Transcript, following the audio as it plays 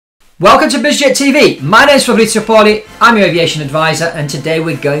Welcome to BizJet TV. My name is Fabrizio Poli, I'm your aviation advisor, and today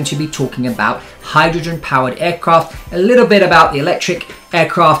we're going to be talking about hydrogen powered aircraft, a little bit about the electric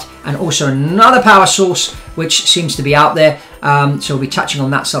aircraft, and also another power source which seems to be out there. So we'll be touching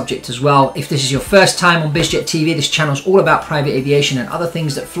on that subject as well. If this is your first time on BizJet TV, this channel is all about private aviation and other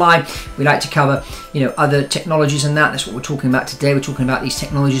things that fly. We like to cover, other technologies and that's what we're talking about today. We're talking about these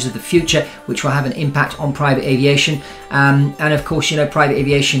technologies of the future, which will have an impact on private aviation. And of course, private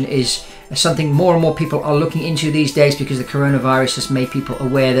aviation is something more and more people are looking into these days because the coronavirus has made people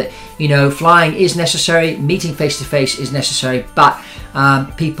aware that, flying is necessary, meeting face to face is necessary, but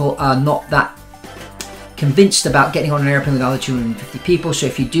people are not that convinced about getting on an airplane with other 250 people. So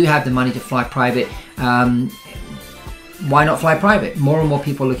if you do have the money to fly private, why not fly private? More and more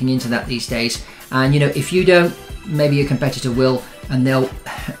people are looking into that these days. And if you don't, maybe your competitor will, and they'll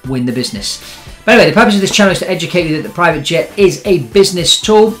win the business. But anyway, the purpose of this channel is to educate you that the private jet is a business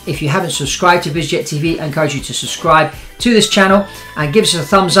tool. If you haven't subscribed to BizJet TV, I encourage you to subscribe to this channel and give us a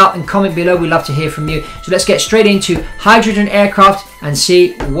thumbs up and comment below. We'd love to hear from you. So let's get straight into hydrogen aircraft and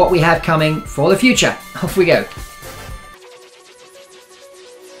see what we have coming for the future. Off we go.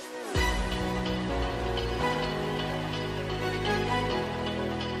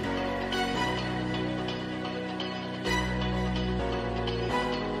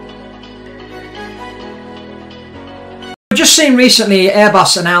 We've just seen recently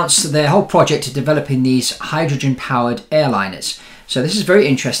Airbus announced their whole project of developing these hydrogen-powered airliners. So this is very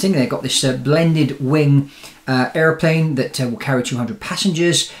interesting. They've got this blended wing airplane that will carry 200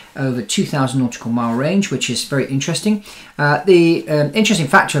 passengers over 2,000 nautical mile range, which is very interesting. The interesting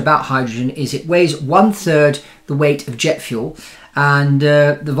factor about hydrogen is it weighs 1/3 the weight of jet fuel, and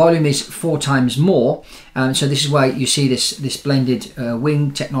the volume is 4 times more. So this is why you see this blended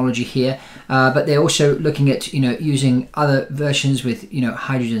wing technology here. But they're also looking at using other versions with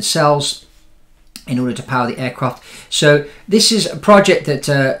hydrogen cells in order to power the aircraft. So this is a project that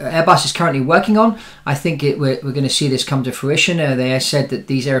Airbus is currently working on. I think we're going to see this come to fruition. They said that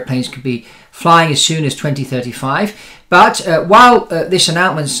these airplanes could be flying as soon as 2035. But while this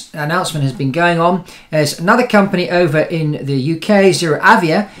announcement has been going on, there's another company over in the UK,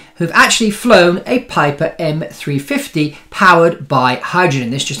 ZeroAvia, who've actually flown a Piper M350 powered by hydrogen.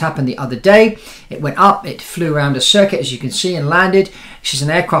 This just happened the other day. It went up, it flew around a circuit, as you can see, and landed. This is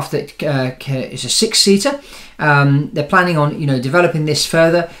an aircraft that is a 6-seater. They're planning on developing this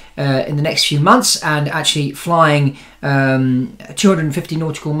further in the next few months and actually flying a 250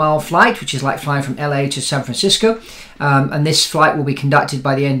 nautical mile flight, which is like flying from LA to San Francisco. And this flight will be conducted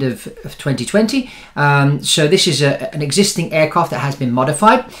by the end of 2020. So this is an existing aircraft that has been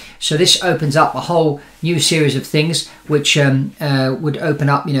modified. So this opens up a whole new series of things which would open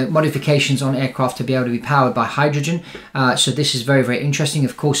up modifications on aircraft to be able to be powered by hydrogen. So this is very, very interesting.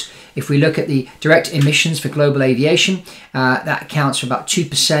 Of course, if we look at the direct emissions for global aviation, that accounts for about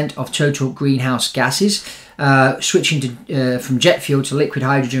 2% of total greenhouse gases. Switching from jet fuel to liquid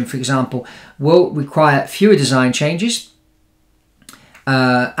hydrogen, for example, will require fewer design changes.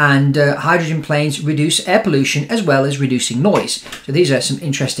 And hydrogen planes reduce air pollution as well as reducing noise. So these are some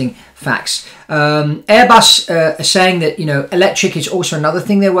interesting facts. Airbus are saying that electric is also another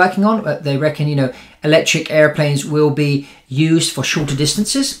thing they're working on. They reckon electric airplanes will be used for shorter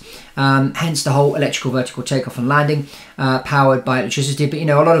distances. Hence the whole electrical vertical takeoff and landing powered by electricity. But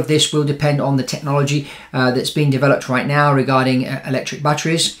a lot of this will depend on the technology that's being developed right now regarding electric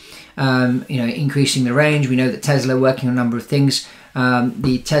batteries. Increasing the range. We know that Tesla are working on a number of things.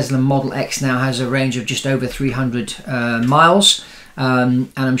 The Tesla Model X now has a range of just over 300 miles,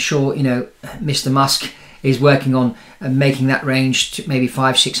 and I'm sure Mr. Musk is working on making that range to maybe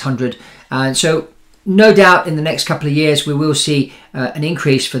 500-600, and so no doubt in the next couple of years we will see an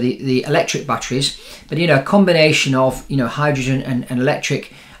increase for the electric batteries. But a combination of hydrogen and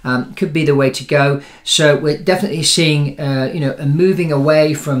electric could be the way to go. So we're definitely seeing a moving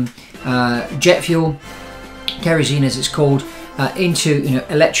away from jet fuel, kerosene as it's called, into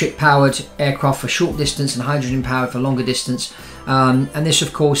electric powered aircraft for short distance and hydrogen powered for longer distance. And this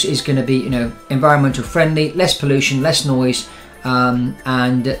of course is going to be environmental friendly, less pollution, less noise,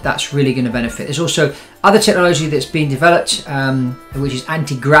 and that's really going to benefit. There's also other technology that's being developed, which is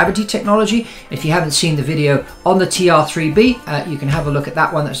anti-gravity technology. If you haven't seen the video on the TR3B, you can have a look at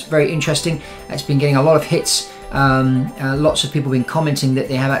that one. That's very interesting. It's been getting a lot of hits. Lots of people have been commenting that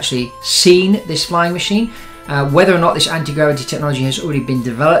they have actually seen this flying machine. Whether or not this anti-gravity technology has already been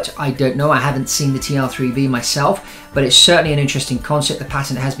developed, I don't know. I haven't seen the TR3B myself, but it's certainly an interesting concept. The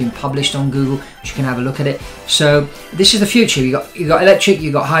patent has been published on Google, which you can have a look at it. So this is the future. You got electric,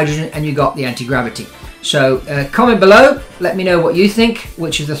 you got hydrogen, and you got the anti-gravity. So comment below, let me know what you think,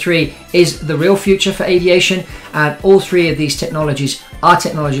 which of the three is the real future for aviation, and all three of these technologies are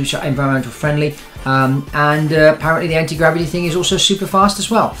technologies which are environmental friendly, and apparently the anti-gravity thing is also super fast as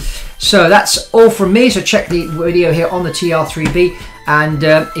well. So that's all from me, so check the video here on the TR3B, and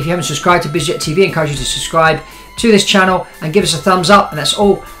if you haven't subscribed to BizJet TV, I encourage you to subscribe to this channel and give us a thumbs up. And that's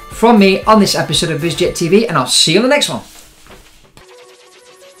all from me on this episode of BizJet TV, and I'll see you on the next one.